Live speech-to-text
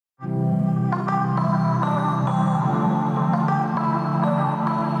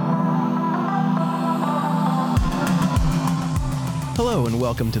Hello and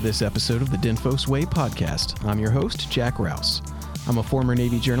welcome to this episode of the DINFOS Way podcast. I'm your host, Jack Rous. I'm a former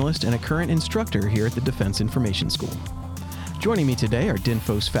Navy journalist and a current instructor here at the Defense Information School. Joining me today are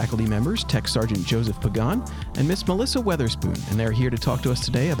DINFOS faculty members Tech Sergeant Joseph Pagan and Miss Melissa Weatherspoon, and they're here to talk to us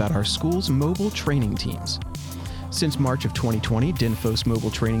today about our school's mobile training teams. Since March of 2020, DINFOS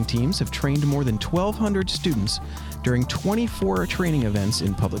mobile training teams have trained more than 1,200 students during 24 training events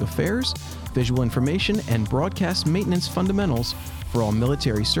in public affairs, visual information, and broadcast maintenance fundamentals for all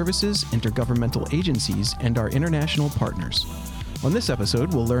military services, intergovernmental agencies, and our international partners. On this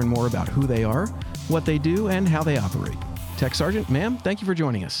episode, we'll learn more about who they are, what they do, and how they operate. Tech Sergeant, ma'am, thank you for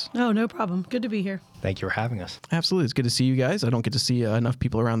joining us. Oh, no problem. Good to be here. Thank you for having us. Absolutely. It's good to see you guys. I don't get to see enough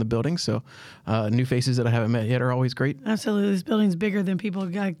people around the building, so new faces that I haven't met yet are always great. Absolutely. This building's bigger than people,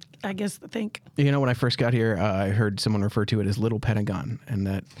 I guess, think. You know, when I first got here, I heard someone refer to it as Little Pentagon, and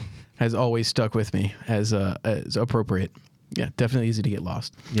that has always stuck with me as appropriate. Yeah, definitely easy to get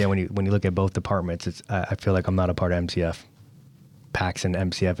lost. Yeah, when you look at both departments, it's I feel like I'm not a part of MCF. PAX and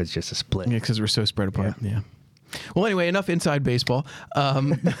MCF is just a split. Yeah, because we're so spread apart. Yeah. Well, anyway, enough inside baseball.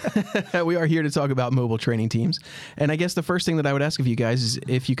 We are here to talk about mobile training teams. And I guess the first thing that I would ask of you guys is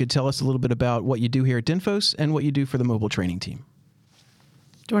if you could tell us a little bit about what you do here at DINFOS and what you do for the mobile training team.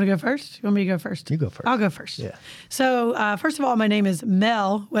 Do you want to go first? You want me to go first? You go first. I'll go first. Yeah. So, first of all, my name is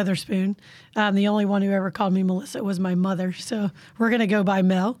Mel Weatherspoon. The only one who ever called me Melissa was my mother. So we're going to go by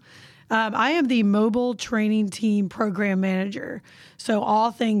Mel. I am the mobile training team program manager. So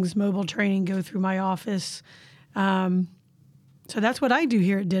all things mobile training go through my office. So that's what I do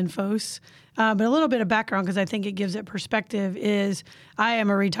here at DINFOS. But a little bit of background, because I think it gives it perspective, is I am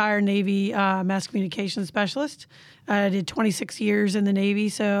a retired Navy mass communications specialist. I did 26 years in the Navy,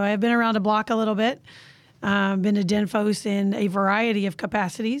 so I've been around the block a little bit. Been to DINFOS in a variety of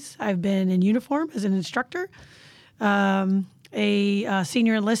capacities. I've been in uniform as an instructor, a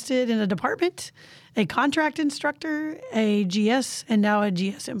senior enlisted in a department, a contract instructor, a GS, and now a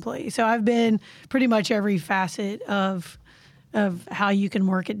GS employee. So I've been pretty much every facet of how you can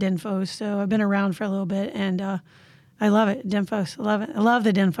work at DINFOS. So I've been around for a little bit, and I love it. DINFOS, I love it. I love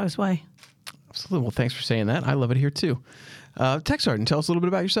the DINFOS way. Absolutely. Well, thanks for saying that. I love it here too. Tech Sergeant, tell us a little bit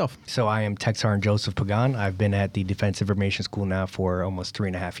about yourself. So I am Tech Sergeant Joseph Pagan. I've been at the Defense Information School now for almost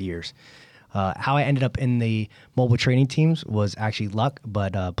 3.5 years. How I ended up in the mobile training teams was actually luck,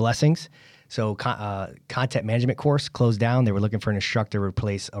 but blessings. So content management course closed down. They were looking for an instructor to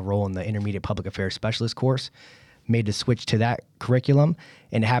replace a role in the intermediate public affairs specialist course. Made the switch to that curriculum,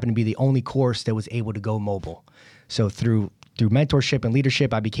 and it happened to be the only course that was able to go mobile. So through mentorship and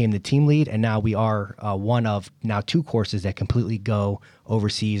leadership, I became the team lead, and now we are one of now 2 courses that completely go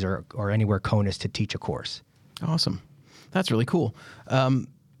overseas or anywhere CONUS to teach a course. Awesome. That's really cool.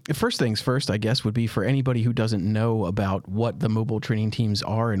 First things first, I guess, would be for anybody who doesn't know about what the mobile training teams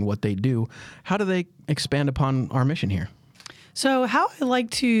are and what they do, how do they expand upon our mission here? So how I like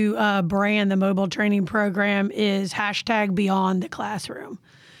to brand the mobile training program is #beyond the classroom.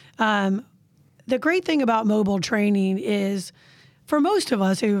 The great thing about mobile training is for most of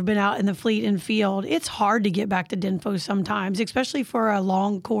us who have been out in the fleet and field, it's hard to get back to DINFOS sometimes, especially for a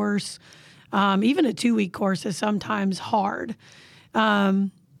long course. Even a 2-week course is sometimes hard.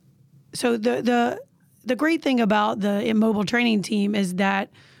 So the great thing about the mobile training team is that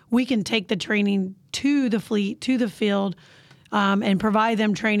we can take the training to the fleet, to the field, and provide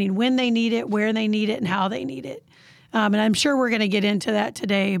them training when they need it, where they need it, and how they need it. And I'm sure we're going to get into that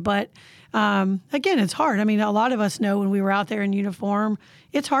today. But again, it's hard. I mean, a lot of us know when we were out there in uniform,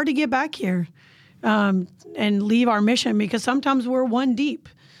 it's hard to get back here and leave our mission because sometimes we're one deep.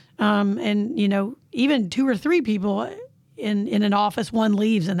 And, you know, even 2 or 3 people in an office, one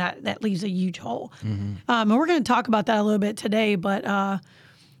leaves, and that leaves a huge hole. Mm-hmm. And we're going to talk about that a little bit today. But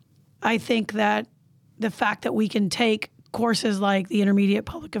I think that the fact that we can take courses like the Intermediate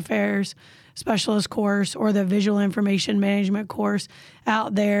Public Affairs Specialist course or the Visual Information Management course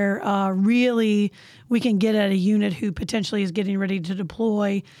out there, really we can get at a unit who potentially is getting ready to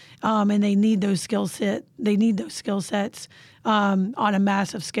deploy, and they need those skill sets. They need those skill sets on a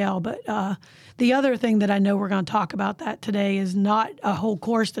massive scale. But the other thing that I know we're going to talk about that today is not a whole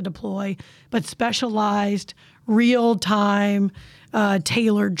course to deploy, but specialized, real-time,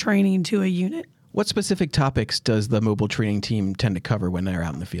 tailored training to a unit. What specific topics does the mobile training team tend to cover when they're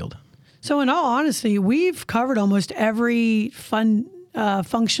out in the field? So in all honesty, we've covered almost every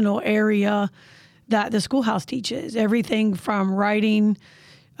functional area that the schoolhouse teaches. Everything from writing,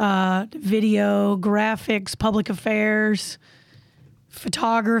 video, graphics, public affairs,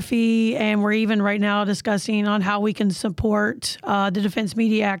 photography, and we're even right now discussing on how we can support the defense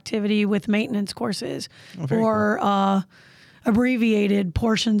media activity with maintenance courses or abbreviated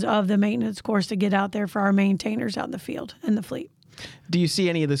portions of the maintenance course to get out there for our maintainers out in the field and the fleet. Do you see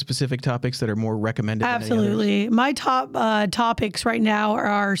any of the specific topics that are more recommended? Absolutely. My top topics right now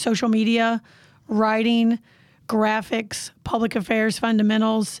are social media, writing, graphics, public affairs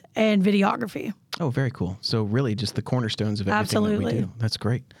fundamentals, and videography. Oh, very cool. So really just the cornerstones of everything that we do. That's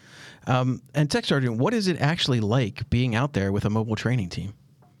great. And Tech Sergeant, what is it actually like being out there with a mobile training team?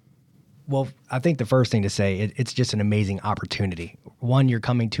 Well, I think the first thing to say, it's just an amazing opportunity. One, you're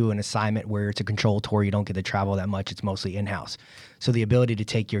coming to an assignment where it's a control tour. You don't get to travel that much. It's mostly in-house. So the ability to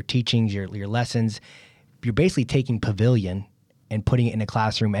take your teachings, your lessons, you're basically taking Pavilion and putting it in a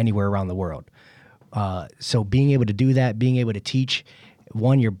classroom anywhere around the world. So being able to do that, being able to teach,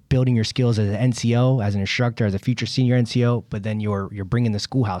 one, you're building your skills as an NCO, as an instructor, as a future senior NCO, but then you're bringing the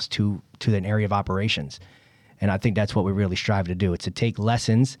schoolhouse to an area of operations. And I think that's what we really strive to do. It's to take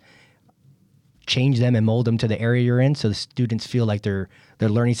lessons, change them and mold them to the area you're in so the students feel like they're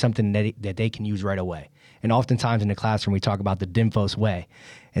learning something that they can use right away. And oftentimes in the classroom, we talk about the DINFOS Way.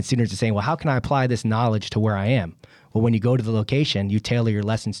 And students are saying, well, how can I apply this knowledge to where I am? Well, when you go to the location, you tailor your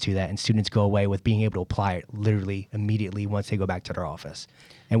lessons to that, and students go away with being able to apply it literally immediately once they go back to their office.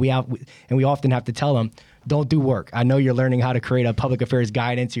 And we often have to tell them, don't do work. I know you're learning how to create a public affairs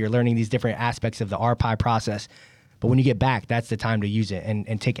guidance, or you're learning these different aspects of the RPI process. But when you get back, that's the time to use it.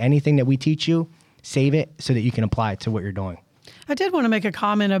 And take anything that we teach you, save it so that you can apply it to what you're doing. I did want to make a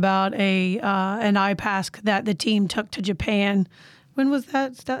comment about an IPASC that the team took to Japan. When was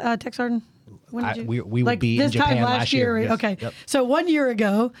that, Tech Sergeant? When did you, we would be in Japan last year. Yes. Okay. Yep. So 1 year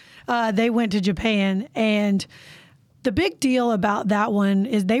ago, they went to Japan. And the big deal about that one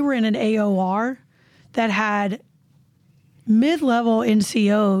is they were in an AOR that had mid-level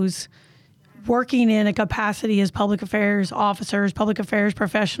NCOs working in a capacity as public affairs officers, public affairs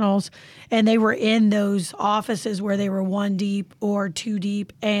professionals, and they were in those offices where they were 1 deep or 2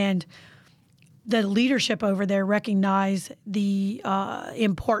 deep, and the leadership over there recognized the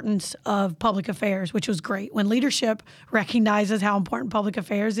importance of public affairs, which was great. When leadership recognizes how important public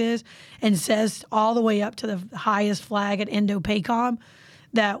affairs is and says all the way up to the highest flag at Indo-PACOM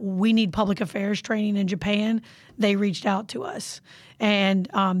that we need public affairs training in Japan, they reached out to us. And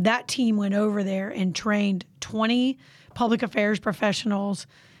that team went over there and trained 20 public affairs professionals.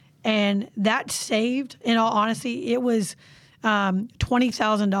 And that saved, in all honesty, it was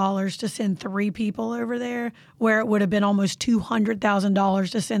 $20,000 to send 3 people over there, where it would have been almost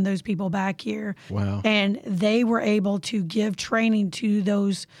 $200,000 to send those people back here. Wow. And they were able to give training to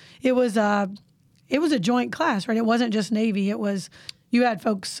those. It was a joint class, right? It wasn't just Navy. It was, you had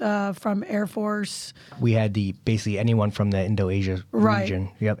folks from Air Force. We had basically anyone from the Indo-Asia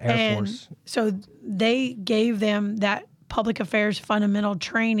region. Yep, Air Force. So they gave them that public affairs fundamental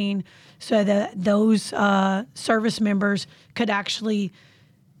training so that those service members could actually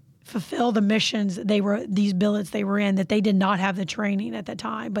fulfill the missions these billets they were in, that they did not have the training at the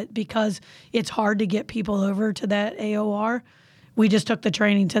time. But because it's hard to get people over to that AOR, we just took the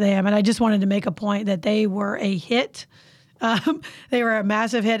training to them. And I just wanted to make a point that they were a hit. They were a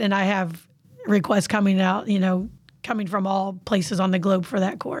massive hit, and I have requests coming out, coming from all places on the globe for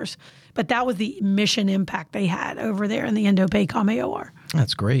that course. But that was the mission impact they had over there in the Indo-PACOM AOR.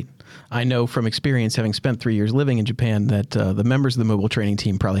 That's great. I know from experience, having spent 3 years living in Japan, that the members of the mobile training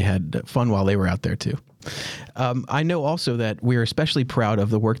team probably had fun while they were out there too. I know also that we're especially proud of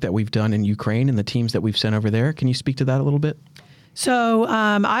the work that we've done in Ukraine and the teams that we've sent over there. Can you speak to that a little bit? So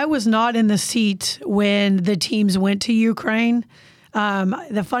I was not in the seat when the teams went to Ukraine.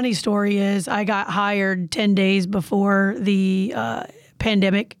 The funny story is I got hired 10 days before the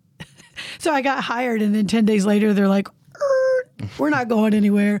pandemic. So I got hired, and then 10 days later, they're like, we're not going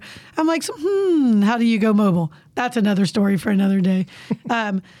anywhere. I'm like, how do you go mobile? That's another story for another day.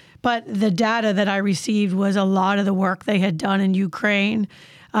 But the data that I received was a lot of the work they had done in Ukraine.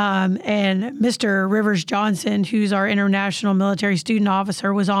 And Mr. Rivers Johnson, who's our international military student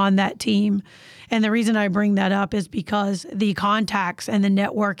officer, was on that team. And the reason I bring that up is because the contacts and the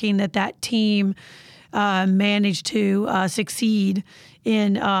networking that team managed to succeed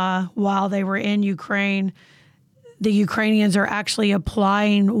in while they were in Ukraine. The Ukrainians are actually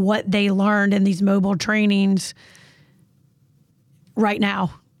applying what they learned in these mobile trainings right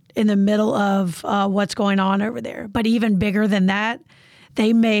now in the middle of what's going on over there. But even bigger than that,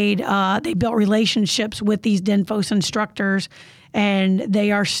 they built relationships with these DINFOS instructors, and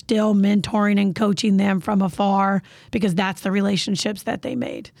they are still mentoring and coaching them from afar because that's the relationships that they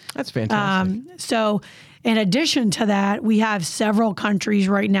made. That's fantastic. So In addition to that, we have several countries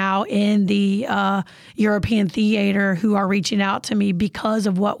right now in the European theater who are reaching out to me because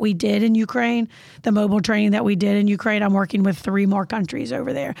of what we did in Ukraine, the mobile training that we did in Ukraine. I'm working with 3 more countries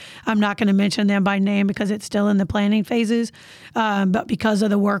over there. I'm not going to mention them by name because it's still in the planning phases, but because of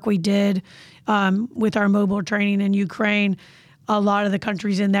the work we did with our mobile training in Ukraine, a lot of the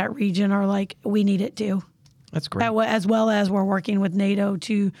countries in that region are like, we need it too. That's great. As well as we're working with NATO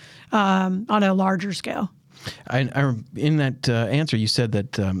to on a larger scale. In that answer, you said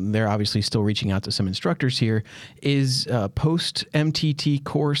that they're obviously still reaching out to some instructors here. Is post-MTT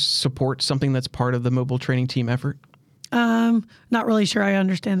course support something that's part of the mobile training team effort? Not really sure I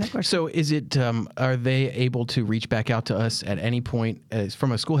understand that question. So is it, are they able to reach back out to us at any point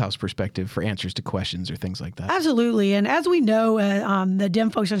from a schoolhouse perspective for answers to questions or things like that? Absolutely. And as we know, the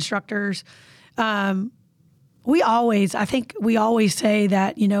DINFOS instructors, we always say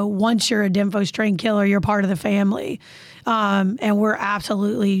that, once you're a DINFOS trained killer, you're part of the family. And we're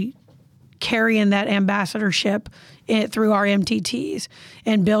absolutely carrying that ambassadorship through our MTTs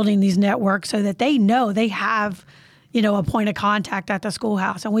and building these networks so that they know they have, a point of contact at the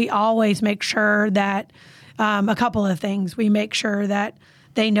schoolhouse. And we always make sure that a couple of things. We make sure that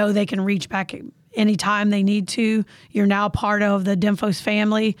they know they can reach back anytime they need to. You're now part of the DINFOS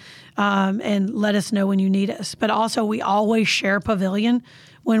family, and let us know when you need us. But also, we always share Pavilion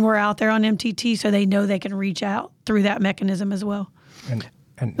when we're out there on MTT, so they know they can reach out through that mechanism as well.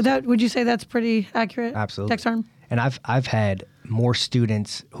 And would you say that's pretty accurate? Absolutely. Dexarm? And I've had more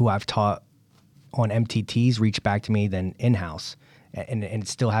students who I've taught on MTTs reach back to me than in-house, and it's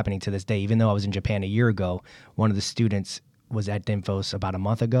still happening to this day. Even though I was in Japan a year ago, one of the students was at DINFOS about a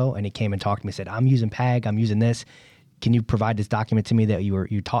month ago, and he came and talked to me and said, I'm using PAG, I'm using this. Can you provide this document to me that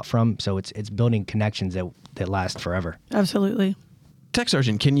you taught from? So it's building connections that last forever. Absolutely. Tech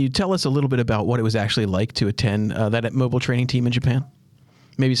Sergeant, can you tell us a little bit about what it was actually like to attend that mobile training team in Japan?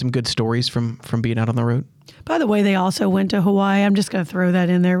 Maybe some good stories from being out on the road? By the way, they also went to Hawaii. I'm just going to throw that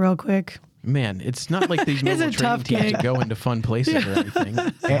in there real quick. Man, it's not like these mobile training teams are going to fun places or anything.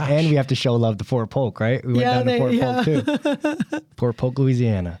 And we have to show love to Fort Polk, right? We went down to Fort Polk too. Fort Polk,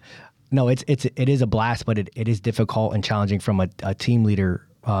 Louisiana. No, it is a blast, but it is difficult and challenging from a team leader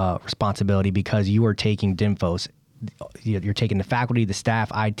responsibility because you are taking DINFOS, you're taking the faculty, the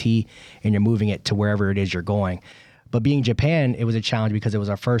staff, IT, and you're moving it to wherever it is you're going. But being Japan, it was a challenge because it was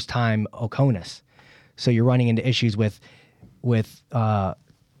our first time Oconus. So you're running into issues with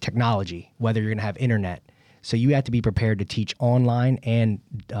technology, whether you're going to have internet. So you have to be prepared to teach online and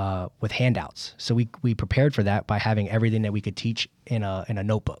with handouts. So we prepared for that by having everything that we could teach in a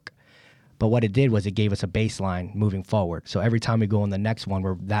notebook. But what it did was it gave us a baseline moving forward. So every time we go on the next one,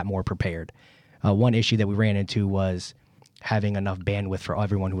 we're that more prepared. One issue that we ran into was having enough bandwidth for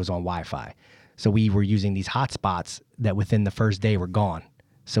everyone who was on Wi-Fi. So we were using these hotspots that within the first day were gone.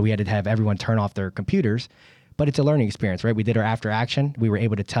 So we had to have everyone turn off their computers. But it's a learning experience, right? We did our after action. We were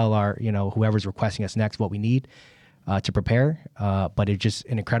able to tell our, whoever's requesting us next what we need to prepare. But it's just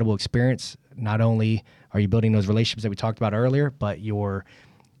an incredible experience. Not only are you building those relationships that we talked about earlier, but you're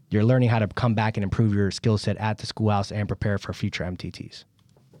learning how to come back and improve your skill set at the schoolhouse and prepare for future MTTs.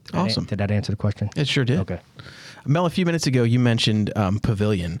 Awesome. Did that answer the question? It sure did. Okay. Mel, a few minutes ago, you mentioned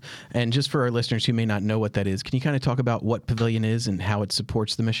Pavilion. And just for our listeners who may not know what that is, can you kind of talk about what Pavilion is and how it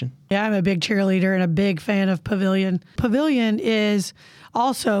supports the mission? Yeah, I'm a big cheerleader and a big fan of Pavilion. Pavilion is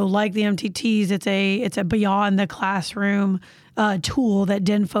also, like the MTTs, it's a beyond the classroom tool that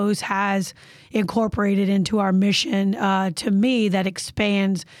DINFOS has incorporated into our mission, to me, that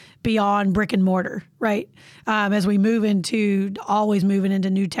expands beyond brick and mortar, right? As we always moving into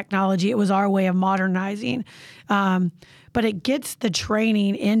new technology, it was our way of modernizing. But it gets the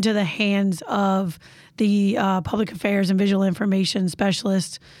training into the hands of the public affairs and visual information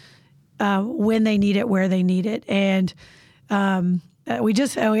specialists when they need it, where they need it. And we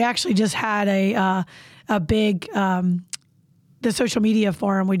actually just had a big the social media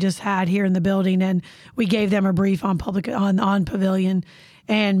forum we just had here in the building, and we gave them a brief on Pavilion,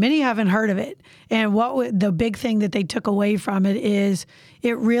 and many haven't heard of it. And the big thing that they took away from it is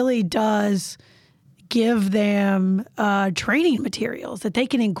it really does give them training materials that they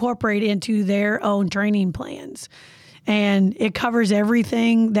can incorporate into their own training plans. And it covers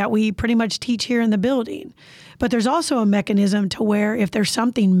everything that we pretty much teach here in the building. But there's also a mechanism to where if there's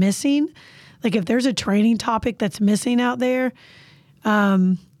something missing, like if there's a training topic that's missing out there,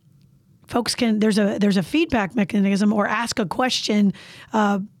 folks there's a feedback mechanism or ask a question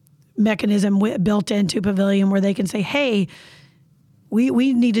mechanism built into Pavilion where they can say, hey,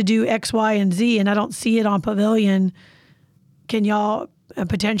 we need to do X, Y, and Z, and I don't see it on Pavilion. Can y'all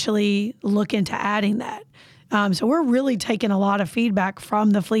potentially look into adding that. So we're really taking a lot of feedback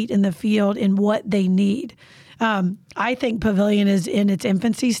from the fleet in the field in what they need. I think Pavilion is in its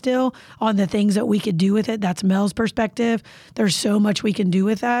infancy still on the things that we could do with it. That's Mel's perspective. There's so much we can do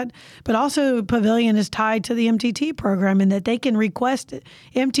with that. But also Pavilion is tied to the MTT program in that they can request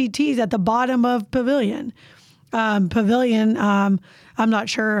MTTs at the bottom of Pavilion. Pavilion, I'm not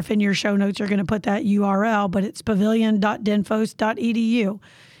sure if in your show notes you're going to put that URL, but it's pavilion.dinfos.edu.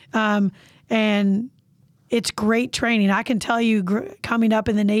 And it's great training. I can tell you, coming up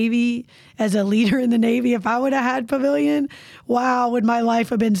in the Navy as a leader in the Navy, if I would have had Pavilion, wow, would my life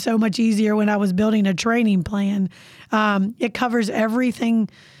have been so much easier when I was building a training plan. It covers everything,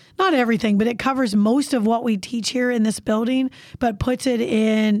 not everything, but it covers most of what we teach here in this building, but puts it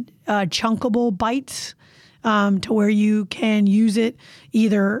in chunkable bites to where you can use it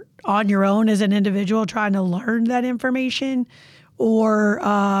either on your own as an individual trying to learn that information or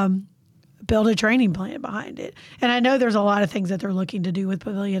build a training plan behind it. And I know there's a lot of things that they're looking to do with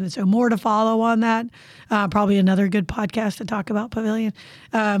Pavilion, and so more to follow on that. Probably another good podcast to talk about Pavilion.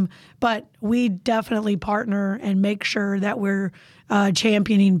 But we definitely partner and make sure that we're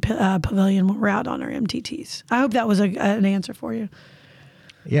championing Pavilion when we're out on our MTTs. I hope that was an answer for you.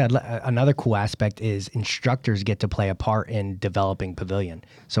 Yeah, another cool aspect is instructors get to play a part in developing Pavilion.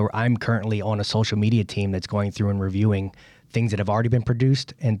 So I'm currently on a social media team that's going through and reviewing things that have already been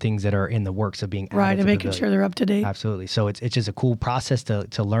produced and things that are in the works of being added right, to and making Pavilion. sure they're up to date. Absolutely. So it's just a cool process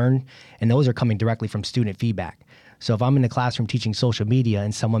to learn, and those are coming directly from student feedback. So if I'm in the classroom teaching social media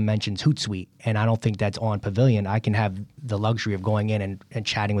and someone mentions Hootsuite and I don't think that's on Pavilion, I can have the luxury of going in and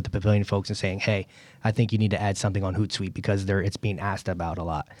chatting with the Pavilion folks and saying, hey, I think you need to add something on Hootsuite because it's being asked about a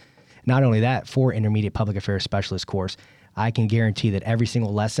lot. Not only that, for Intermediate Public Affairs Specialist course, I can guarantee that every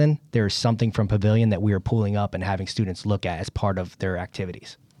single lesson, there is something from Pavilion that we are pulling up and having students look at as part of their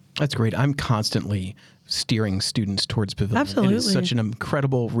activities. That's great. I'm constantly steering students towards Pavilion. Absolutely. It is such an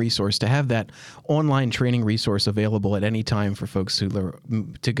incredible resource to have that online training resource available at any time for folks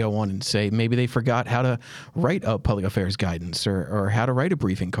to go on and say maybe they forgot how to write a public affairs guidance or how to write a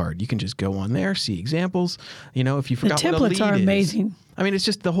briefing card. You can just go on there, see examples. You know, if you forgot what a lead is. The templates are amazing. I mean, it's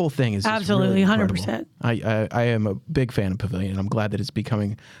just the whole thing is absolutely really 100%. I am a big fan of Pavilion, and I'm glad that it's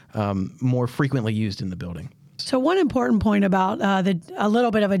becoming more frequently used in the building. So one important point about a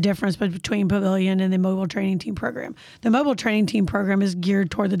little bit of a difference between Pavilion and the Mobile Training Team program. The Mobile Training Team program is geared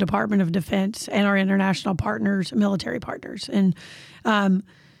toward the Department of Defense and our international partners, military partners. And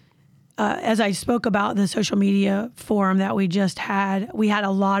as I spoke about the social media forum that we just had, we had a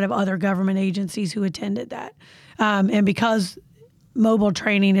lot of other government agencies who attended that. And because mobile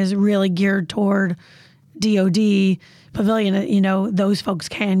training is really geared toward DOD, Pavilion, you know, those folks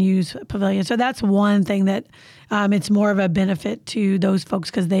can use Pavilion. So that's one thing that it's more of a benefit to those folks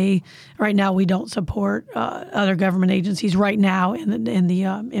because right now we don't support other government agencies right now in the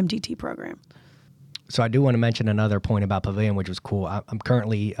MTT program. So I do want to mention another point about Pavilion, which was cool. I'm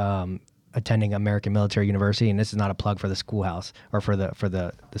currently attending American Military University, and this is not a plug for the schoolhouse or for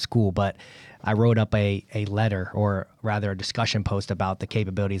the school, but I wrote up a letter, or rather a discussion post about the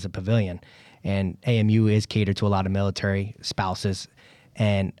capabilities of Pavilion. And AMU is catered to a lot of military spouses.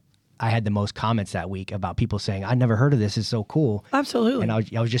 And I had the most comments that week about people saying, I never heard of this. It's so cool. Absolutely. And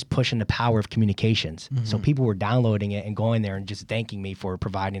I was just pushing the power of communications. Mm-hmm. So people were downloading it and going there and just thanking me for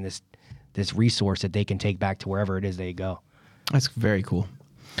providing this resource that they can take back to wherever it is they go. That's very cool.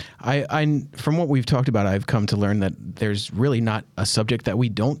 I from what we've talked about, I've come to learn that there's really not a subject that we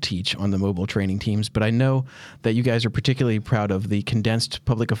don't teach on the mobile training teams, but I know that you guys are particularly proud of the condensed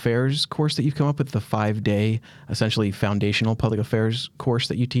public affairs course that you've come up with, the 5-day, essentially foundational public affairs course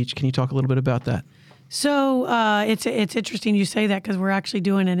that you teach. Can you talk a little bit about that? So it's interesting you say that because we're actually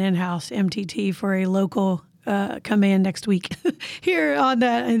doing an in-house MTT for a local command next week here on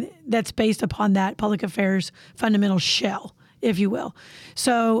that, and that's based upon that public affairs fundamental shell, if you will.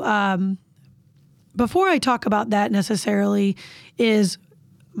 So before I talk about that necessarily, is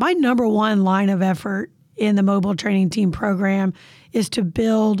my number one line of effort in the mobile training team program is to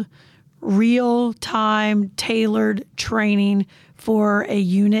build real-time tailored training for a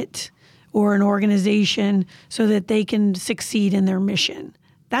unit or an organization so that they can succeed in their mission.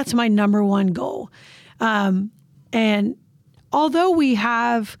 That's my number one goal. And although we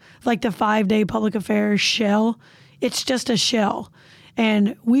have like the 5-day public affairs shell, it's just a shell.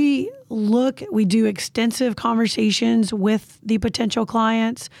 And we do extensive conversations with the potential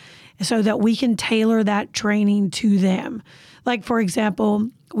clients so that we can tailor that training to them. Like, for example,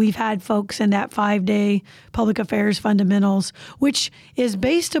 We've had folks in that 5-day public affairs fundamentals, which is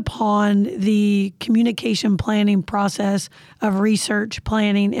based upon the communication planning process of research,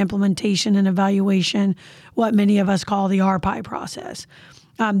 planning, implementation, and evaluation, what many of us call the RPI process.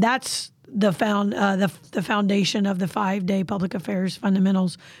 That's the foundation of the 5-day public affairs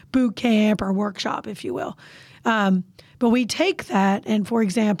fundamentals boot camp or workshop, if you will. But we take that, and for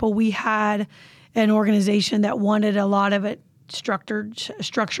example, we had an organization that wanted a lot of it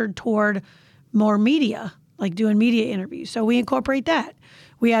structured toward more media, like doing media interviews. So we incorporate that.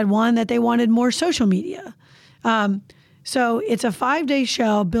 We had one that they wanted more social media. So it's a 5-day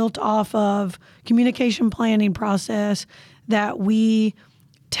shell built off of communication planning process that we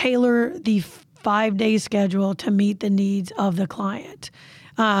tailor the 5-day schedule to meet the needs of the client.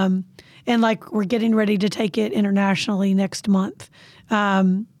 And like we're getting ready to take it internationally next month.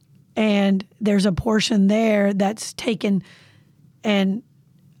 And there's a portion there that's taken, and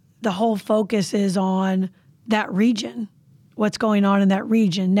the whole focus is on that region, what's going on in that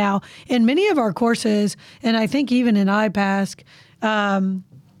region. Now, in many of our courses, and I think even in IPASC,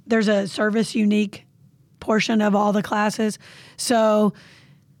 there's a service unique portion of all the classes. So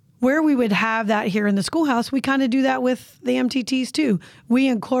where we would have that here in the schoolhouse, we kind of do that with the MTTs too. We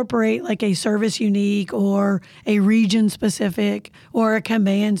incorporate like a service unique or a region specific or a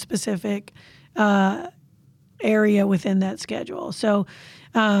command specific area within that schedule. So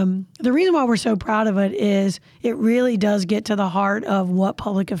the reason why we're so proud of it is it really does get to the heart of what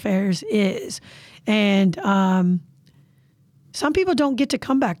public affairs is. And some people don't get to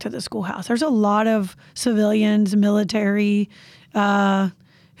come back to the schoolhouse. There's a lot of civilians, military,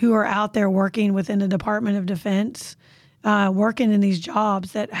 who are out there working within the Department of Defense, working in these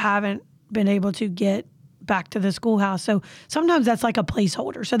jobs that haven't been able to get back to the schoolhouse. So sometimes that's like a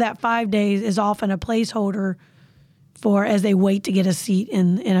placeholder. So that 5 days is often a placeholder for as they wait to get a seat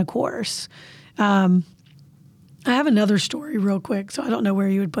in a course. I have another story real quick, so I don't know where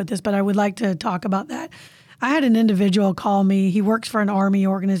you would put this, but I would like to talk about that. I had an individual call me. He works for an Army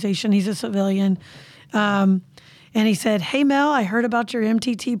organization. He's a civilian. And he said, "Hey, Mel, I heard about your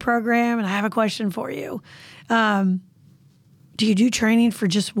MTT program, and I have a question for you. Do you do training for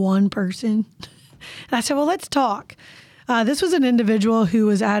just one person?" And I said, "Well, let's talk." This was an individual who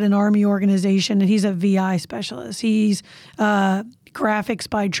was at an Army organization, and he's a VI specialist. He's graphics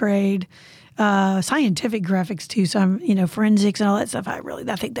by trade, scientific graphics too. So I'm, forensics and all that stuff. I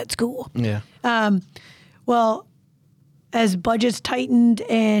think that's cool. Yeah. Well, as budgets tightened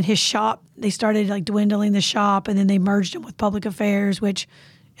and his shop, they started like dwindling the shop, and then they merged him with public affairs, which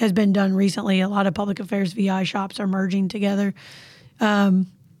has been done recently. A lot of public affairs VI shops are merging together.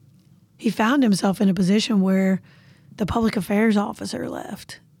 He found himself in a position where the public affairs officer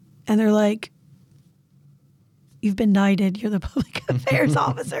left, and they're like, "You've been knighted. You're the public affairs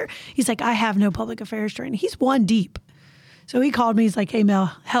officer." He's like, "I have no public affairs training." He's one deep. So he called me. He's like, "Hey,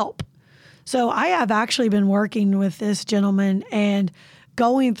 Mel, help." So I have actually been working with this gentleman and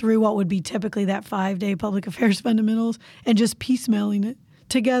going through what would be typically that 5-day public affairs fundamentals and just piecemealing it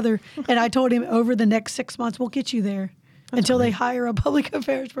together. And I told him over the next 6 months, we'll get you there until they hire a public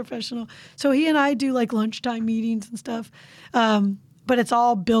affairs professional. So he and I do like lunchtime meetings and stuff. But it's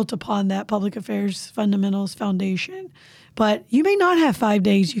all built upon that public affairs fundamentals foundation. But you may not have 5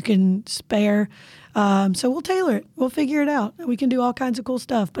 days you can spare. So we'll tailor it. We'll figure it out. We can do all kinds of cool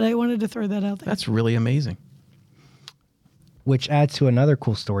stuff. But I wanted to throw that out there. That's really amazing. Which adds to another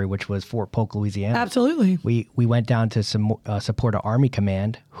cool story, which was Fort Polk, Louisiana. Absolutely. We went down to support an Army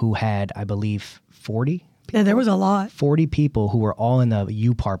command who had, I believe, 40 people. Yeah, there was a lot. 40 people who were all in the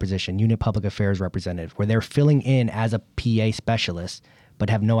UPAR position, Unit Public Affairs Representative, where they're filling in as a PA specialist, but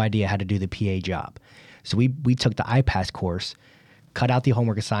have no idea how to do the PA job. So we took the IPASC course, cut out the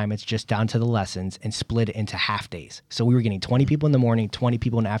homework assignments just down to the lessons, and split it into half days. So we were getting 20 people in the morning, 20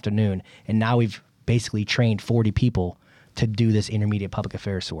 people in the afternoon, and now we've basically trained 40 people to do this intermediate public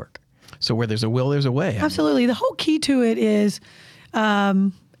affairs work. So where there's a will, there's a way. Absolutely. The whole key to it is,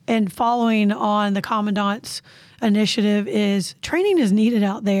 and following on the Commandant's initiative, is training is needed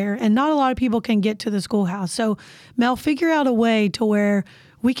out there, and not a lot of people can get to the schoolhouse. So Mel, figure out a way to where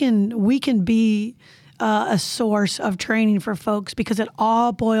we can be a source of training for folks, because it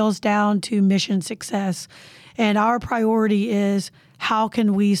all boils down to mission success. And our priority is, how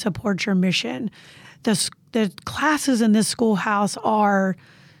can we support your mission? The classes in this schoolhouse we're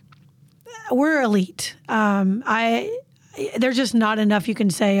elite. There's just not enough you can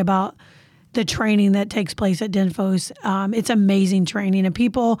say about the training that takes place at DINFOS. It's amazing training, and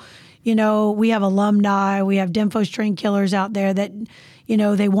people, we have alumni, we have DINFOS train killers out there that, they're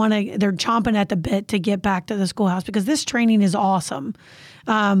chomping at the bit to get back to the schoolhouse, because this training is awesome.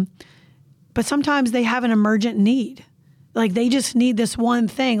 But sometimes they have an emergent need. Like they just need this one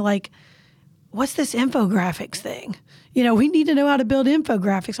thing. Like, what's this infographics thing? We need to know how to build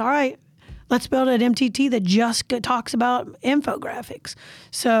infographics. All right, let's build an MTT that just talks about infographics.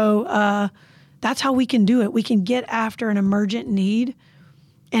 So that's how we can do it. We can get after an emergent need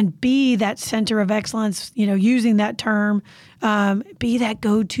and be that center of excellence, using that term, be that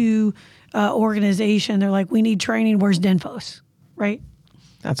go-to organization. They're like, we need training. Where's DINFOS, right?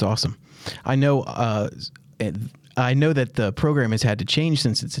 That's awesome. I know that the program has had to change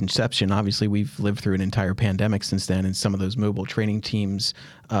since its inception. Obviously, we've lived through an entire pandemic since then, and some of those mobile training teams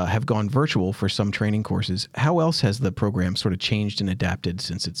have gone virtual for some training courses. How else has the program sort of changed and adapted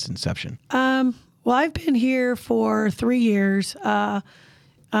since its inception? Well, I've been here for 3 years. I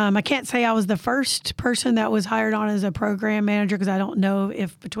can't say I was the first person that was hired on as a program manager because I don't know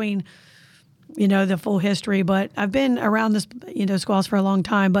if between the full history, but I've been around this schools for a long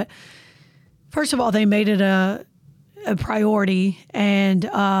time. But first of all, they made it a priority and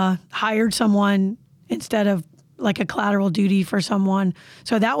hired someone instead of like a collateral duty for someone.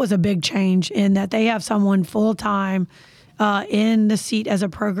 So that was a big change in that they have someone full time in the seat as a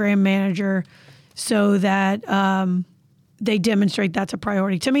program manager, so that they demonstrate that's a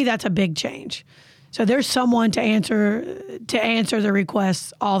priority. To me, that's a big change. So there's someone to answer the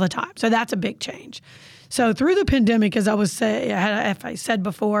requests all the time. So that's a big change. So through the pandemic, as I said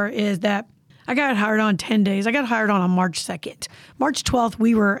before, is that I got hired on 10 days. I got hired on March 2nd. March 12th,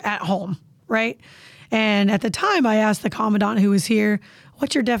 we were at home, right? And at the time, I asked the commandant who was here,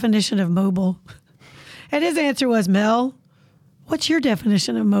 what's your definition of mobile? And his answer was, Mel, what's your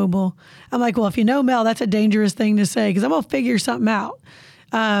definition of mobile? I'm like, well, if you know Mel, that's a dangerous thing to say because I'm going to figure something out.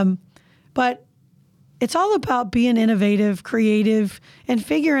 But it's all about being innovative, creative, and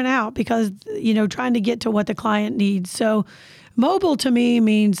figuring out because, trying to get to what the client needs. So mobile to me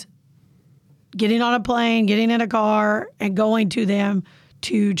means getting on a plane, getting in a car, and going to them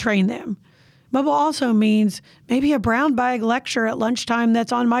to train them. Mobile also means maybe a brown bag lecture at lunchtime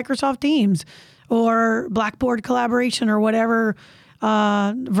that's on Microsoft Teams or Blackboard collaboration or whatever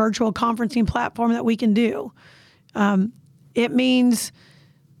virtual conferencing platform that we can do. It means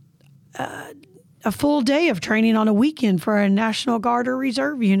a full day of training on a weekend for a National Guard or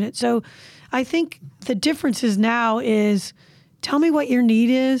Reserve unit. So I think the differences now is tell me what your need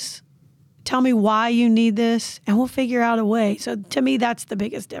is, tell me why you need this, and we'll figure out a way. So to me, that's the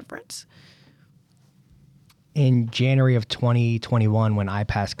biggest difference. In January of 2021, when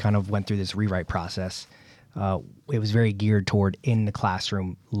IPAS kind of went through this rewrite process, it was very geared toward in the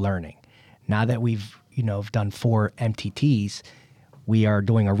classroom learning. Now that we've done 4 MTTs, we are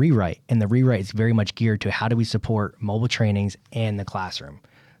doing a rewrite, and the rewrite is very much geared to how do we support mobile trainings and the classroom.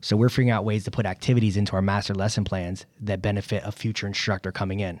 So we're figuring out ways to put activities into our master lesson plans that benefit a future instructor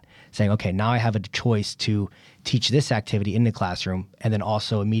coming in, saying, okay, now I have a choice to teach this activity in the classroom and then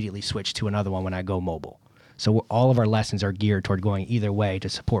also immediately switch to another one when I go mobile. So all of our lessons are geared toward going either way to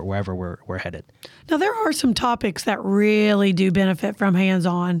support wherever we're headed. Now, there are some topics that really do benefit from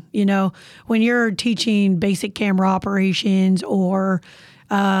hands-on. When you're teaching basic camera operations or,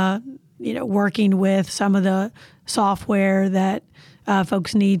 working with some of the software that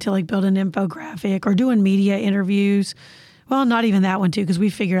folks need to build an infographic or doing media interviews. Well, not even that one too, because we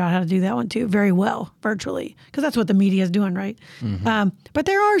figured out how to do that one too very well virtually, because that's what the media is doing, right? Mm-hmm. But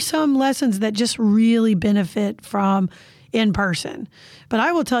there are some lessons that just really benefit from in person. But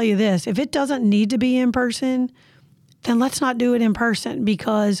I will tell you this, if it doesn't need to be in person, then let's not do it in person,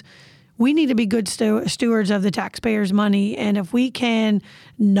 because we need to be good stewards of the taxpayers' money. And if we can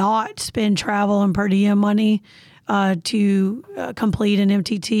not spend travel and per diem money to complete an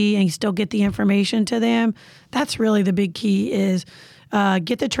MTT and still get the information to them, that's really the big key, is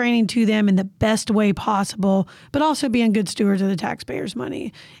get the training to them in the best way possible, but also being good stewards of the taxpayers'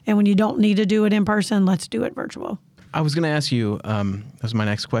 money. And when you don't need to do it in person, let's do it virtual. I was going to ask you, that was my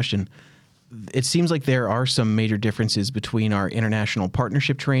next question. It seems like there are some major differences between our international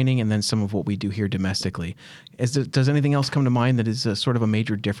partnership training and then some of what we do here domestically. Does anything else come to mind that is sort of a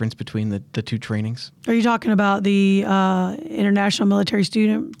major difference between the two trainings? Are you talking about the International Military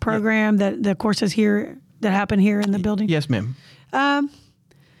Student Program, that the courses here that happen here in the building? Yes, ma'am.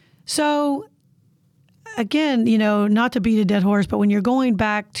 So again, not to beat a dead horse, but when you're going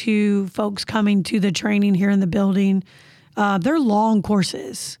back to folks coming to the training here in the building, they're long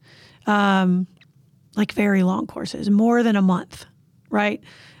courses. Very long courses, more than a month, right?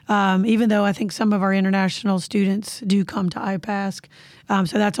 Even though I think some of our international students do come to IPASC,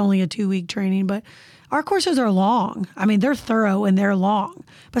 so that's only a 2-week training, but our courses are long. I mean, they're thorough and they're long,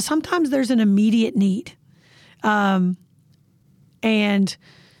 but sometimes there's an immediate need. And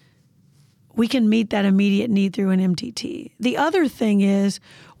we can meet that immediate need through an MTT. The other thing is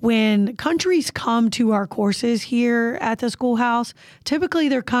when countries come to our courses here at the schoolhouse, typically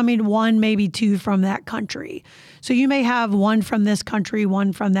they're coming one, maybe two from that country. So you may have one from this country,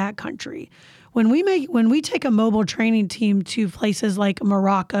 one from that country. When we take a mobile training team to places like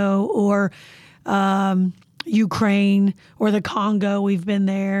Morocco or Ukraine or the Congo, we've been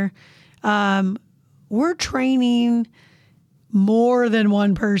there, we're training more than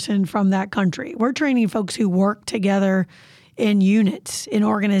one person from that country. We're training folks who work together in units, in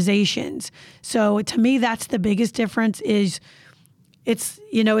organizations. So to me, that's the biggest difference is it's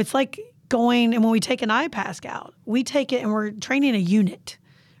like going, and when we take an IPASC out, we take it and we're training a unit,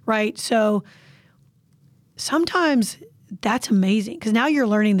 right? So sometimes that's amazing because now you're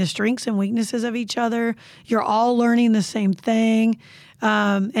learning the strengths and weaknesses of each other. You're all learning the same thing.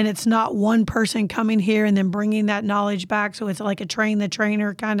 And it's not one person coming here and then bringing that knowledge back. So it's like a train the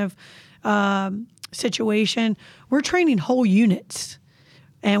trainer kind of situation. We're training whole units,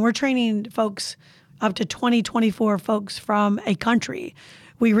 and we're training folks up to 20, 24 folks from a country.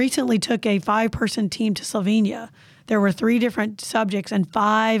 We recently took a 5-person team to Slovenia. There were 3 different subjects and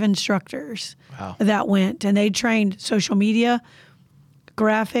 5 instructors that went, and they trained social media,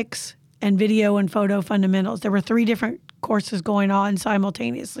 graphics, and video and photo fundamentals. There were 3 different courses going on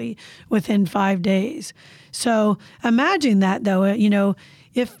simultaneously within 5 days. So imagine that, though,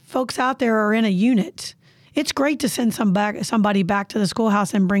 if folks out there are in a unit, it's great to send somebody back to the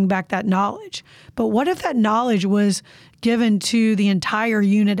schoolhouse and bring back that knowledge. But what if that knowledge was given to the entire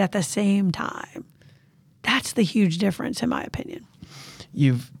unit at the same time? That's the huge difference, in my opinion.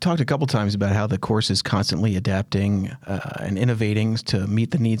 You've talked a couple times about how the course is constantly adapting and innovating to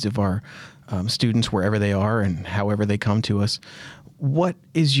meet the needs of our students wherever they are and however they come to us. What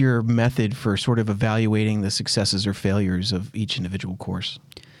is your method for sort of evaluating the successes or failures of each individual course?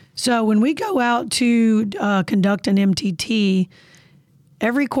 So when we go out to conduct an MTT,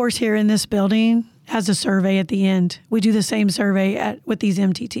 every course here in this building has a survey at the end. We do the same survey with these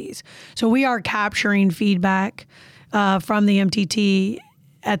MTTs. So we are capturing feedback from the MTT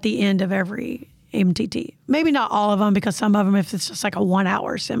at the end of every MTT. Maybe not all of them, because some of them, if it's just like a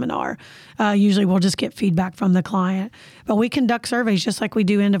 1-hour seminar, usually we'll just get feedback from the client. But we conduct surveys just like we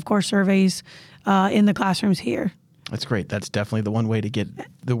do end of course surveys in the classrooms here. That's great. That's definitely the one way to get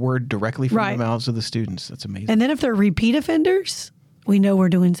the word directly from the mouths of the students. That's amazing. And then if they're repeat offenders, we know we're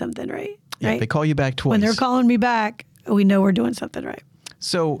doing something right. Yeah, they call you back twice. When they're calling me back, we know we're doing something right.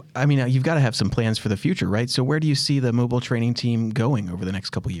 So, I mean, you've got to have some plans for the future, right? So where do you see the mobile training team going over the next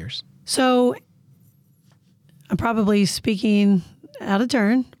couple of years? So I'm probably speaking out of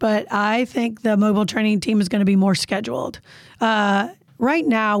turn, but I think the mobile training team is going to be more scheduled. Right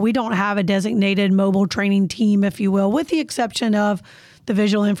now, we don't have a designated mobile training team, if you will, with the exception of the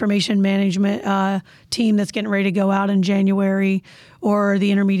visual information management team that's getting ready to go out in January, or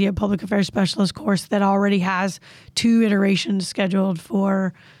the intermediate public affairs specialist course that already has 2 iterations scheduled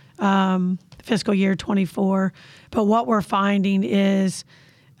for fiscal year 24. But what we're finding is,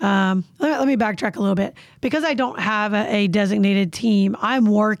 let me backtrack a little bit. Because I don't have a designated team, I'm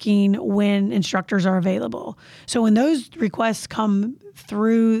working when instructors are available. So when those requests come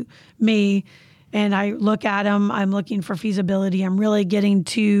through me, and I look at them, I'm looking for feasibility. I'm really getting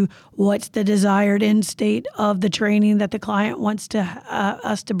to what's the desired end state of the training that the client wants to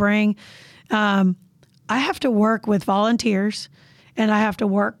us to bring. I have to work with volunteers, and I have to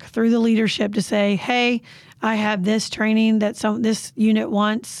work through the leadership to say, hey, I have this training that this unit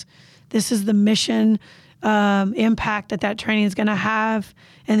wants. This is the mission impact that training is going to have,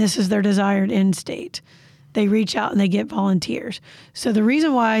 and this is their desired end state. They reach out and they get volunteers. So the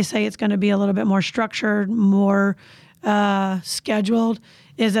reason why I say it's going to be a little bit more structured, more scheduled,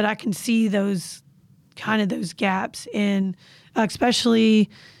 is that I can see those gaps in, especially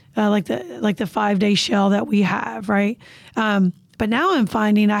like the 5-day shell that we have, right? But now I'm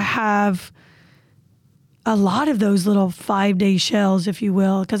finding I have a lot of those little 5-day shells, if you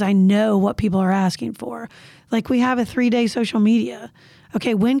will, because I know what people are asking for. Like we have a 3-day social media.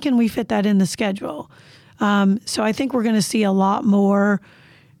 Okay, when can we fit that in the schedule? So I think we're going to see a lot more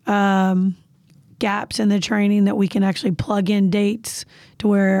gaps in the training that we can actually plug in dates to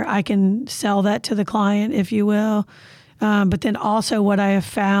where I can sell that to the client, if you will. But then also what I have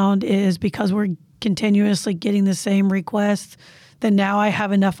found is because we're continuously getting the same requests, then now I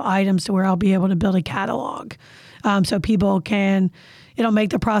have enough items to where I'll be able to build a catalog. So people it'll make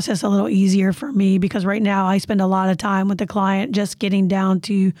the process a little easier for me, because right now I spend a lot of time with the client just getting down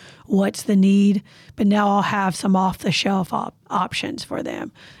to what's the need. But now I'll have some off-the-shelf options for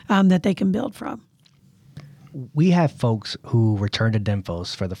them that they can build from. we have folks who return to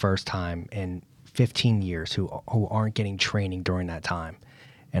DINFOS for the first time in 15 years who aren't getting training during that time.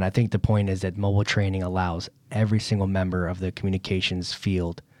 And I think the point is that mobile training allows every single member of the communications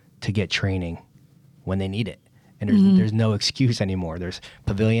field to get training when they need it. And there's no excuse anymore. There's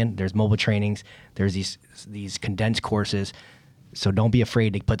Pavilion, there's mobile trainings, there's these condensed courses. So don't be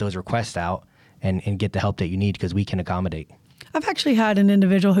afraid to put those requests out and get the help that you need, because we can accommodate. I've actually had an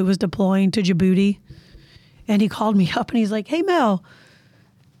individual who was deploying to Djibouti, and he called me up and he's like, "Hey, Mel,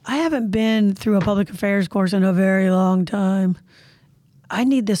 I haven't been through a public affairs course in a very long time. I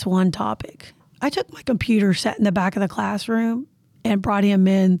need this one topic." I took my computer, sat in the back of the classroom, and brought him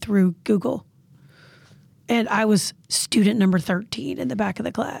in through Google. And I was student number 13 in the back of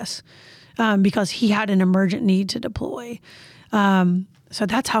the class because he had an emergent need to deploy. So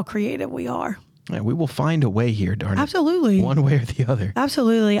that's how creative we are. Yeah, we will find a way here, darn it. Absolutely. One way or the other.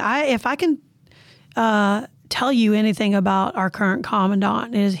 Absolutely. If I can tell you anything about our current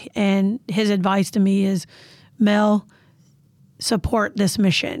commandant and his advice to me is, Mel, support this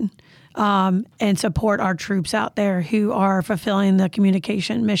mission and support our troops out there who are fulfilling the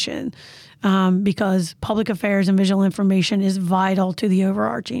communication mission. Because public affairs and visual information is vital to the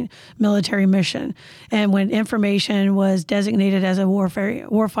overarching military mission. And when information was designated as a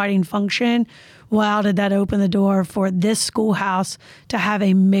warfighting function, wow, did that open the door for this schoolhouse to have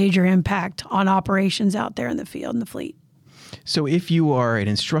a major impact on operations out there in the field and the fleet. So if you are an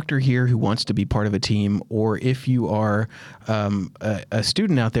instructor here who wants to be part of a team, or if you are a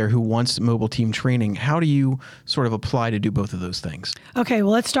student out there who wants mobile team training, how do you sort of apply to do both of those things? Okay,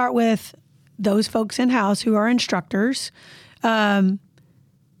 well, let's start with those folks in-house who are instructors. I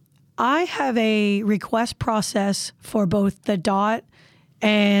have a request process for both the DOT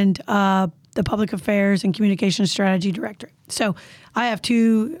and the Public Affairs and Communication Strategy Directorate. So I have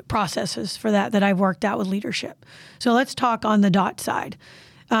two processes for that I've worked out with leadership. So let's talk on the DOT side.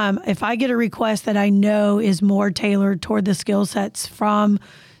 If I get a request that I know is more tailored toward the skill sets from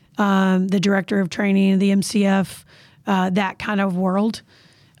the Director of Training, the MCF, that kind of world,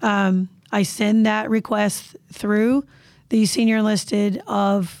 I send that request through the senior enlisted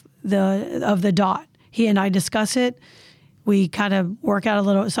of the DOT. He and I discuss it. We kind of work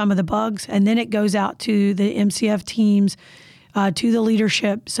out some of the bugs, and then it goes out to the MCF teams, to the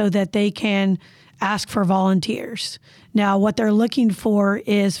leadership, so that they can ask for volunteers. Now, what they're looking for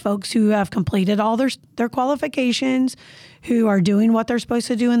is folks who have completed all their qualifications, who are doing what they're supposed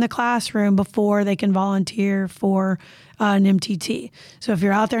to do in the classroom before they can volunteer for an MTT. So if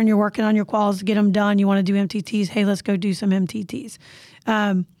you're out there and you're working on your quals to get them done, you want to do MTTs, hey, let's go do some MTTs.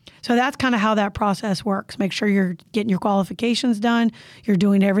 So that's kind of how that process works. Make sure you're getting your qualifications done. You're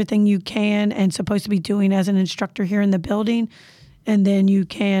doing everything you can and supposed to be doing as an instructor here in the building. And then you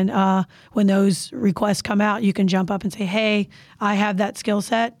can, when those requests come out, you can jump up and say, hey, I have that skill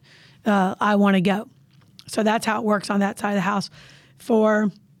set. I want to go. So that's how it works on that side of the house.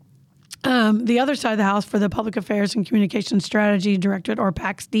 For the other side of the house, for the Public Affairs and Communication Strategy Directorate, or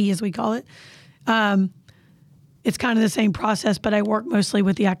PAX-D as we call it, it's kind of the same process, but I work mostly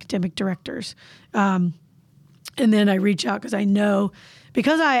with the academic directors. And then I reach out because I know,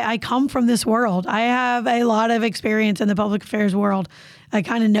 because I come from this world, I have a lot of experience in the public affairs world. I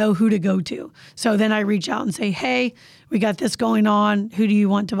kind of know who to go to. So then I reach out and say, hey, we got this going on. Who do you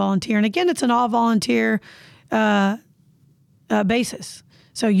want to volunteer? And again, it's an all volunteer basis.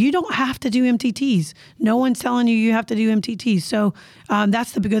 So you don't have to do MTTs. No one's telling you have to do MTTs. So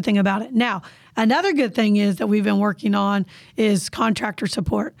that's the good thing about it. Now, another good thing is that we've been working on is contractor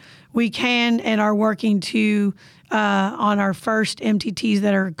support. We can and are working to on our first MTTs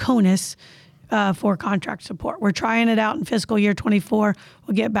that are CONUS for contract support. We're trying it out in fiscal year 24.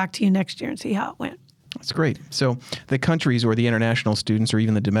 We'll get back to you next year and see how it went. That's great. So the countries or the international students or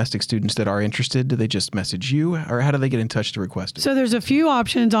even the domestic students that are interested, do they just message you, or how do they get in touch to request it? So there's a few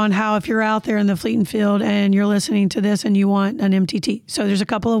options on how, if you're out there in the fleet and field and you're listening to this and you want an MTT. So there's a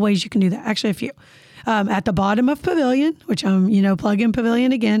couple of ways you can do that. Actually, a few. At the bottom of Pavilion, which I'm, plug in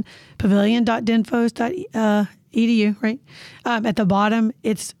Pavilion again, pavilion.dinfos.edu, right? At the bottom,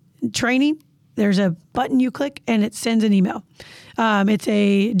 it's training. There's a button you click and it sends an email. It's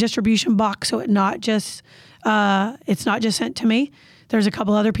a distribution box, so it's not just sent to me. There's a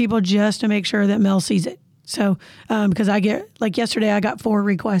couple other people just to make sure that Mel sees it. So, because I get, like yesterday, I got 4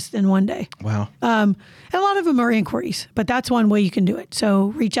 requests in one day. Wow. And a lot of them are inquiries, but that's one way you can do it. So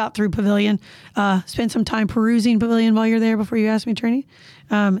reach out through Pavilion, spend some time perusing Pavilion while you're there before you ask me training,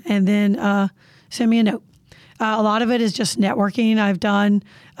 and then send me a note. A lot of it is just networking. I've done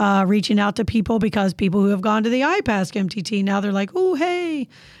reaching out to people because people who have gone to the IPASC MTT, now they're like, oh, hey,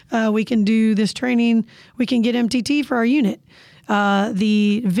 we can do this training. We can get MTT for our unit.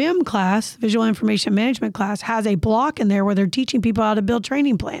 The VIM class, Visual Information Management class, has a block in there where they're teaching people how to build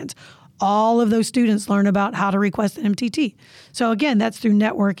training plans. All of those students learn about how to request an MTT. So again, that's through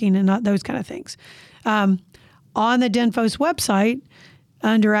networking and not those kind of things. On the DINFOS website,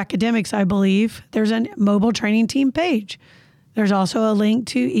 under academics, I believe, there's a mobile training team page. There's also a link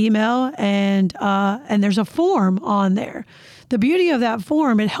to email and there's a form on there. The beauty of that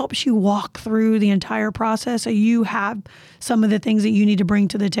form, it helps you walk through the entire process so you have some of the things that you need to bring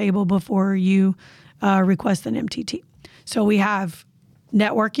to the table before you request an MTT. So we have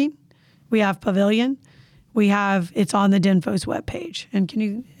networking, we have Pavilion, it's on the DINFOS webpage.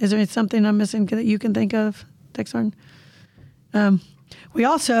 And is there something I'm missing that you can think of, Texarn? We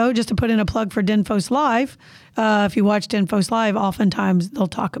also, just to put in a plug for DINFOS Live, if you watch DINFOS Live, oftentimes they'll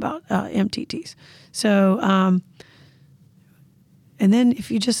talk about MTTs. So, and then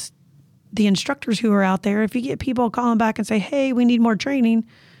the instructors who are out there, if you get people calling back and say, hey, we need more training,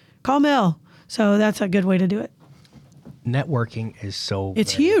 call Mel. So that's a good way to do it. Networking is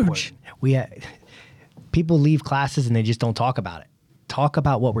it's huge. Important. People leave classes and they just don't talk about it. Talk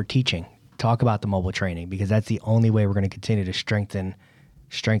about what we're teaching. Talk about the mobile training, because that's the only way we're going to continue to strengthen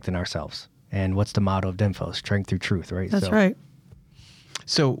ourselves. And what's the motto of DINFOS? Strength through truth, right? That's right.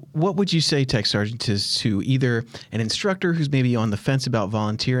 So what would you say, Tech Sergeant, to either an instructor who's maybe on the fence about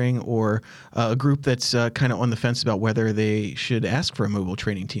volunteering, or a group that's kind of on the fence about whether they should ask for a mobile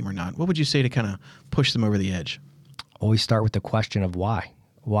training team or not? What would you say to kind of push them over the edge? Always start with the question of why.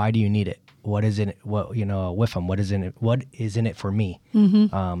 Why do you need it? What is in it? What with them? What is in it? What is in it for me?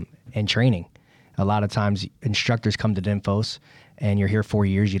 Mm-hmm. And training. A lot of times, instructors come to DINFOS, and you're here 4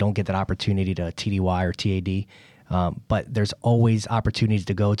 years. You don't get that opportunity to TDY or TAD. But there's always opportunities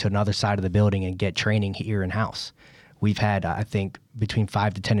to go to another side of the building and get training here in-house. We've had, I think, between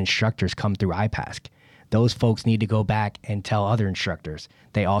 5 to 10 instructors come through IPASC. Those folks need to go back and tell other instructors.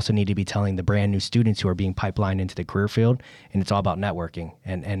 They also need to be telling the brand new students who are being pipelined into the career field, and it's all about networking.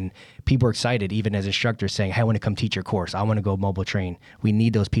 And people are excited, even as instructors, saying, hey, I want to come teach your course. I want to go mobile train. We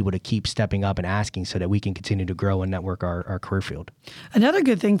need those people to keep stepping up and asking so that we can continue to grow and network our career field. Another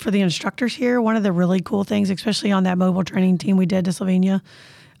good thing for the instructors here, one of the really cool things, especially on that mobile training team we did to Slovenia,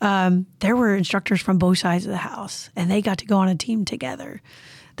 there were instructors from both sides of the house, and they got to go on a team together.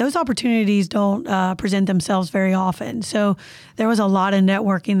 Those opportunities don't present themselves very often. So there was a lot of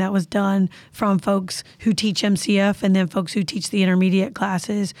networking that was done from folks who teach MCF and then folks who teach the intermediate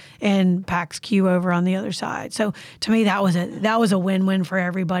classes and PAX Q over on the other side. So to me, that was a win-win for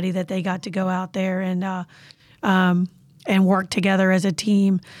everybody, that they got to go out there and work together as a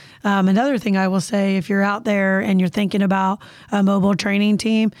team. Another thing I will say, if you're out there and you're thinking about a mobile training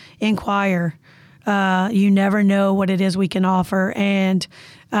team, inquire. You never know what it is we can offer. And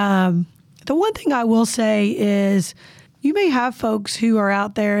the one thing I will say is, you may have folks who are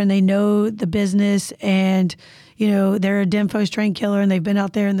out there and they know the business and, they're a DINFOS train killer and they've been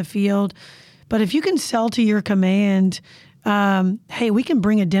out there in the field. But if you can sell to your command, hey, we can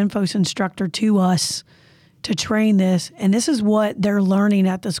bring a DINFOS instructor to us to train this. And this is what they're learning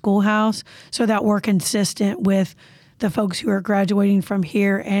at the schoolhouse, so that we're consistent with the folks who are graduating from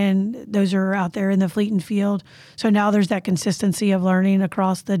here and those who are out there in the fleet and field. So now there's that consistency of learning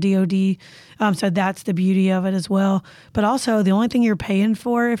across the DOD. So that's the beauty of it as well. But also, the only thing you're paying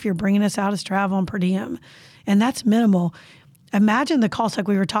for if you're bringing us out is travel and per diem. And that's minimal. Imagine the cost, like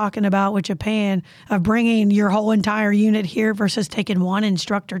we were talking about with Japan, of bringing your whole entire unit here versus taking one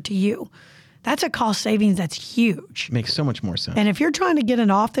instructor to you. That's a cost savings that's huge. Makes so much more sense. And if you're trying to get an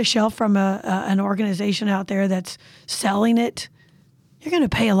off the shelf from an organization out there that's selling it, you're going to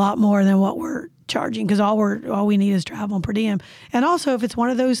pay a lot more than what we're charging, because all we need is travel and per diem. And also, if it's one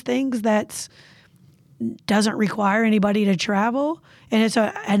of those things that doesn't require anybody to travel and it's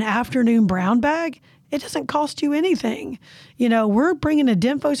an afternoon brown bag, it doesn't cost you anything. We're bringing a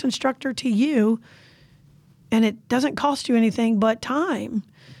DINFOS instructor to you, and it doesn't cost you anything but time.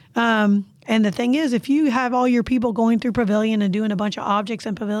 And the thing is, if you have all your people going through Pavilion and doing a bunch of objects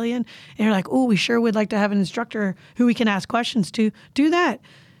in Pavilion, and you're like, oh, we sure would like to have an instructor who we can ask questions to, do that.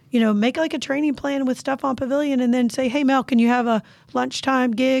 Make like a training plan with stuff on Pavilion, and then say, hey, Mel, can you have a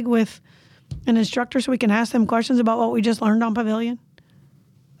lunchtime gig with an instructor so we can ask them questions about what we just learned on Pavilion?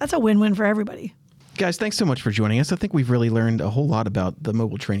 That's a win-win for everybody. Guys, thanks so much for joining us. I think we've really learned a whole lot about the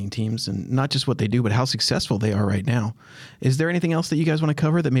mobile training teams, and not just what they do, but how successful they are right now. Is there anything else that you guys want to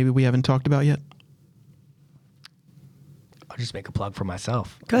cover that maybe we haven't talked about yet? I'll just make a plug for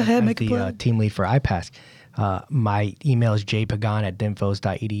myself. Go ahead, As make a plug. the team lead for IPASC. My email is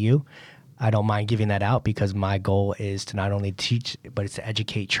jpagan@dinfos.edu. I don't mind giving that out because my goal is to not only teach, but it's to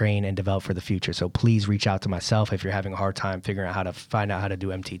educate, train, and develop for the future. So please reach out to myself if you're having a hard time figuring out how to find out how to do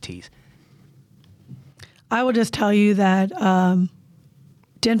MTTs. I will just tell you that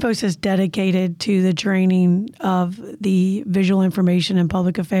DINFOS is dedicated to the training of the visual information and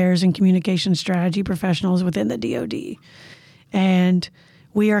public affairs and communication strategy professionals within the DoD. And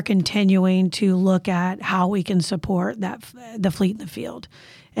we are continuing to look at how we can support the fleet in the field.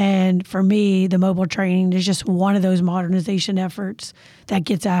 And for me, the mobile training is just one of those modernization efforts that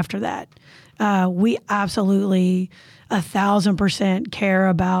gets after that. We absolutely 1,000% care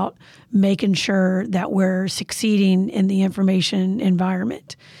about making sure that we're succeeding in the information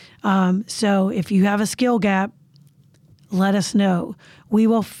environment. So if you have a skill gap, let us know. We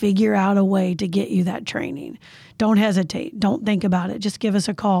will figure out a way to get you that training. Don't hesitate. Don't think about it. Just give us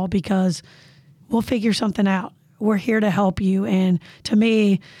a call because we'll figure something out. We're here to help you. And to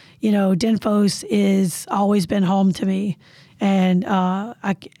me, DINFOS is always been home to me. And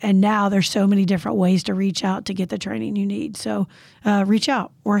now there's so many different ways to reach out to get the training you need. So reach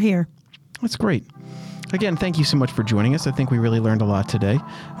out. We're here. That's great. Again, thank you so much for joining us. I think we really learned a lot today.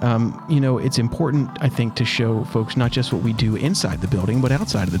 It's important, I think, to show folks not just what we do inside the building, but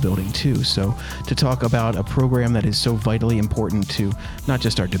outside of the building too. So to talk about a program that is so vitally important to not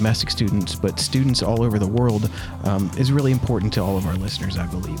just our domestic students, but students all over the world is really important to all of our listeners, I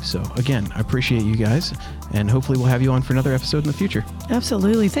believe. So again, I appreciate you guys, and hopefully we'll have you on for another episode in the future.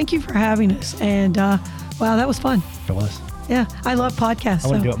 Absolutely. Thank you for having us. And wow, that was fun. It was. Yeah, I love podcasts. I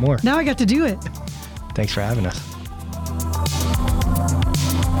want to do it more. Now I got to do it. Thanks for having us.